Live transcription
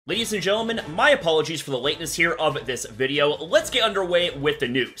Ladies and gentlemen, my apologies for the lateness here of this video. Let's get underway with the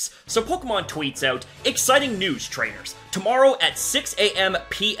news. So Pokemon tweets out, exciting news trainers. Tomorrow at 6 a.m.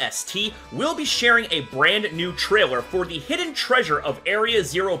 PST, we'll be sharing a brand new trailer for the hidden treasure of Area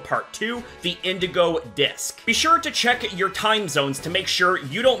 0 Part 2, the Indigo Disk. Be sure to check your time zones to make sure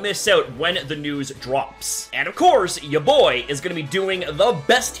you don't miss out when the news drops. And of course, your boy is going to be doing the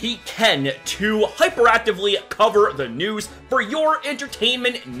best he can to hyperactively cover the news for your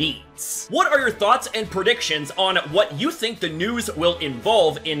entertainment needs. What are your thoughts and predictions on what you think the news will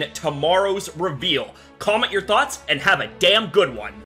involve in tomorrow's reveal? Comment your thoughts and have a damn good one.